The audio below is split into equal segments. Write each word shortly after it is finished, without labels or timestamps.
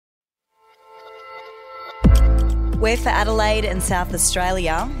We're for Adelaide and South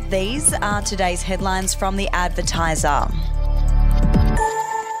Australia. These are today's headlines from The Advertiser.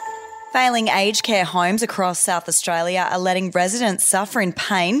 Failing aged care homes across South Australia are letting residents suffer in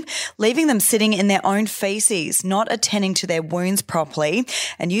pain, leaving them sitting in their own faeces, not attending to their wounds properly,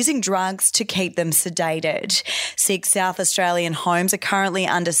 and using drugs to keep them sedated. 6 South Australian homes are currently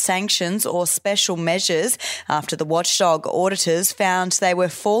under sanctions or special measures after the watchdog auditors found they were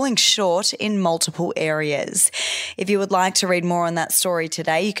falling short in multiple areas. If you would like to read more on that story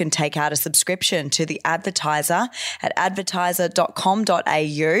today, you can take out a subscription to The Advertiser at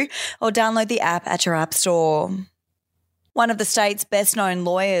advertiser.com.au or download the app at your app store. One of the state's best-known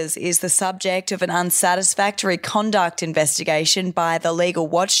lawyers is the subject of an unsatisfactory conduct investigation by the legal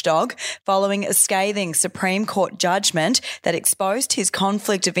watchdog following a scathing Supreme Court judgment that exposed his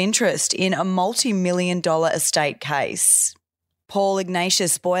conflict of interest in a multi-million-dollar estate case. Paul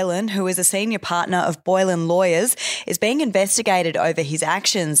Ignatius Boylan, who is a senior partner of Boylan Lawyers, is being investigated over his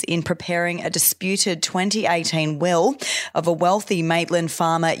actions in preparing a disputed 2018 will of a wealthy Maitland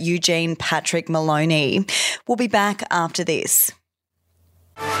farmer, Eugene Patrick Maloney. We'll be back after this.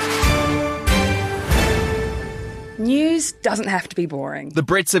 News doesn't have to be boring. The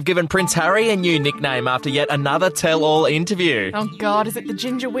Brits have given Prince Harry a new nickname after yet another tell-all interview. Oh God, is it the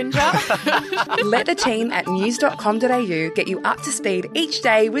Ginger Whinger? Let the team at news.com.au get you up to speed each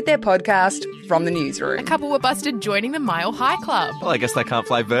day with their podcast, From the Newsroom. A couple were busted joining the Mile High Club. Well, I guess they can't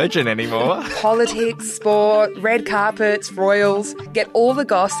fly Virgin anymore. Politics, sport, red carpets, royals. Get all the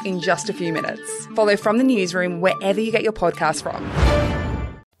goss in just a few minutes. Follow From the Newsroom wherever you get your podcast from.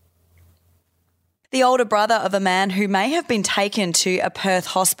 The older brother of a man who may have been taken to a Perth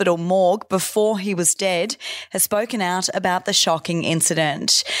hospital morgue before he was dead has spoken out about the shocking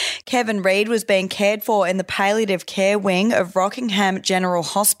incident. Kevin Reid was being cared for in the palliative care wing of Rockingham General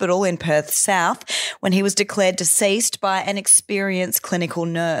Hospital in Perth South when he was declared deceased by an experienced clinical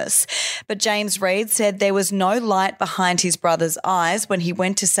nurse. But James Reid said there was no light behind his brother's eyes when he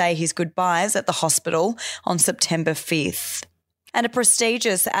went to say his goodbyes at the hospital on September 5th. And a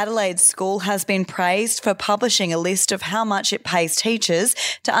prestigious Adelaide school has been praised for publishing a list of how much it pays teachers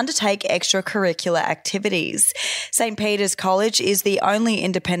to undertake extracurricular activities. St Peter's College is the only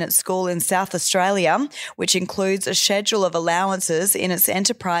independent school in South Australia which includes a schedule of allowances in its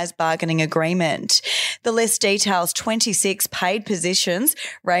enterprise bargaining agreement. The list details 26 paid positions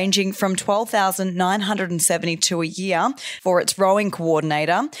ranging from $12,972 a year for its rowing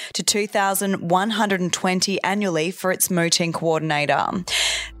coordinator to $2,120 annually for its mooting coordinator.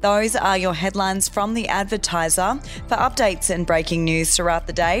 Those are your headlines from The Advertiser. For updates and breaking news throughout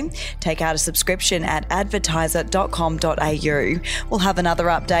the day, take out a subscription at advertiser.com.au. We'll have another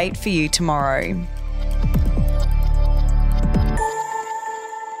update for you tomorrow.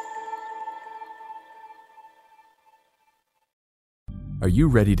 Are you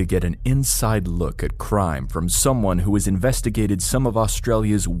ready to get an inside look at crime from someone who has investigated some of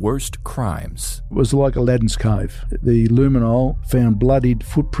Australia's worst crimes? It was like Aladdin's Cave. The luminol found bloodied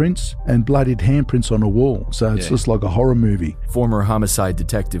footprints and bloodied handprints on a wall, so it's just like a horror movie. Former homicide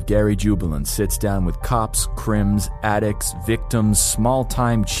detective Gary Jubilant sits down with cops, crims, addicts, victims,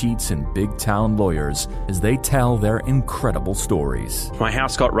 small-time cheats, and big-town lawyers as they tell their incredible stories. My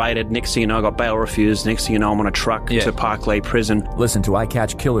house got raided. Next thing you know, I got bail refused. Next thing you know, I'm on a truck to Parklea Prison. Listen to I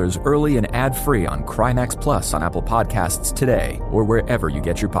Catch Killers early and ad-free on Crimex Plus on Apple Podcasts today or wherever you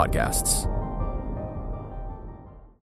get your podcasts.